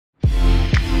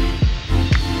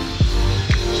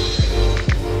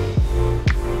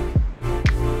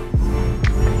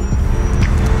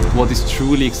what is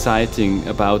truly exciting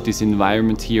about this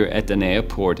environment here at an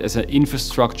airport as an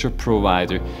infrastructure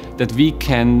provider, that we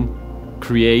can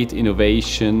create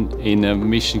innovation in a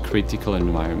mission-critical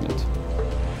environment.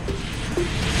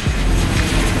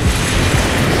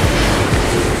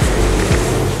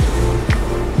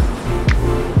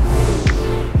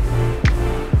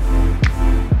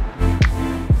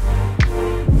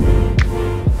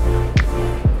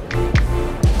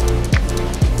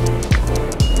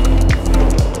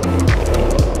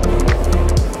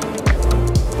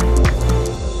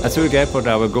 At Zurich Airport,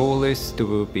 our goal is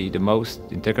to be the most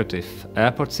integrative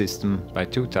airport system by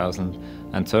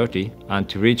 2030, and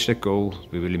to reach that goal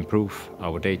we will improve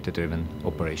our data-driven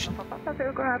operation.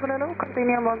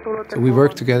 So we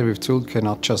work together with Zurich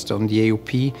not just on the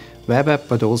AOP web app,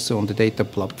 but also on the data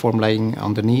platform laying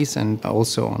underneath, and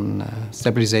also on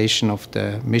stabilization of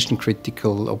the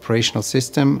mission-critical operational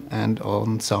system, and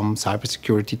on some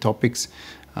cybersecurity topics,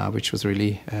 which was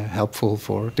really helpful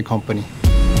for the company.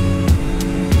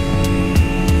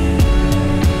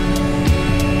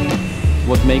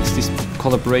 What makes this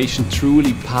collaboration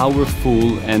truly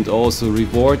powerful and also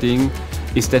rewarding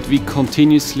is that we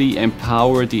continuously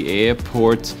empower the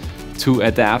airport to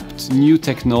adapt new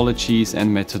technologies and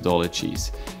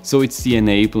methodologies. So it's the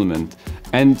enablement.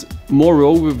 And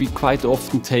moreover, we quite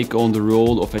often take on the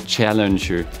role of a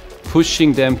challenger,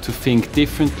 pushing them to think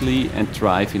differently and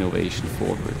drive innovation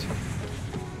forward.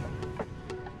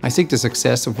 I think the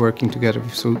success of working together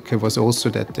with Zurich was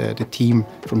also that the team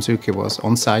from Zurich was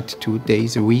on site 2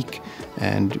 days a week,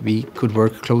 and we could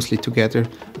work closely together,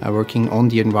 working on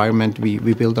the environment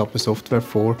we built up a software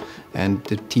for, and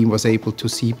the team was able to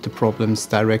see the problems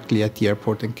directly at the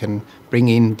airport and can bring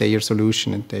in their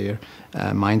solution and their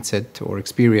mindset or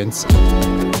experience.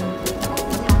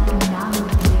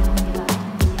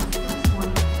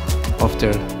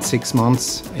 After 6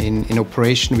 months in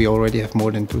operation, we already have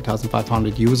more than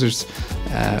 2,500 users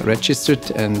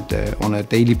registered, and on a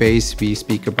daily basis we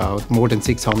speak about more than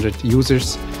 600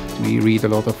 users. We read a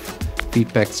lot of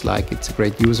feedbacks like it's a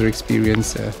great user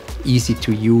experience, easy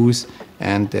to use,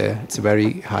 and it's a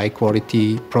very high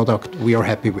quality product we are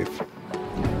happy with.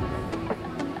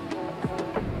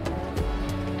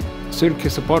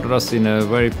 Zurich supported us in a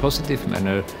very positive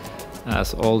manner,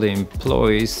 as all the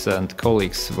employees and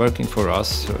colleagues working for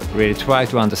us really try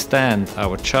to understand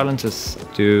our challenges,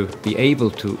 to be able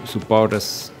to support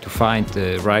us to find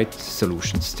the right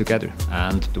solutions together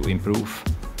and to improve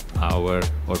our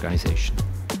organization.